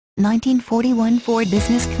1941 Ford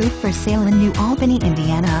Business Coupe for sale in New Albany,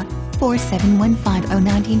 Indiana. 47150.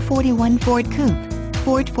 1941 Ford Coupe.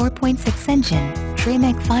 Ford 4.6 engine,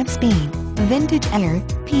 Tremec 5-speed, vintage air,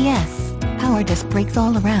 PS, power disc brakes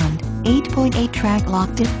all around. 8.8 Track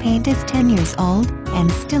Lock Diff.Paint is 10 years old,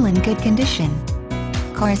 and still in good condition.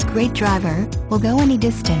 Car's great driver, will go any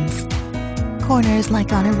distance. Corners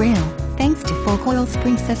like on a rail, thanks to full coil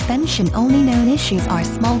spring suspension. Only known issues are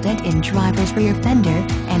small dent in driver's rear fender,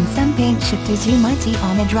 and some paint chips as you might see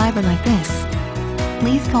on a driver like this.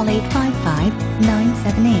 Please call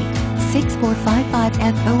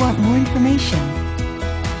 855-978-6455 for more information.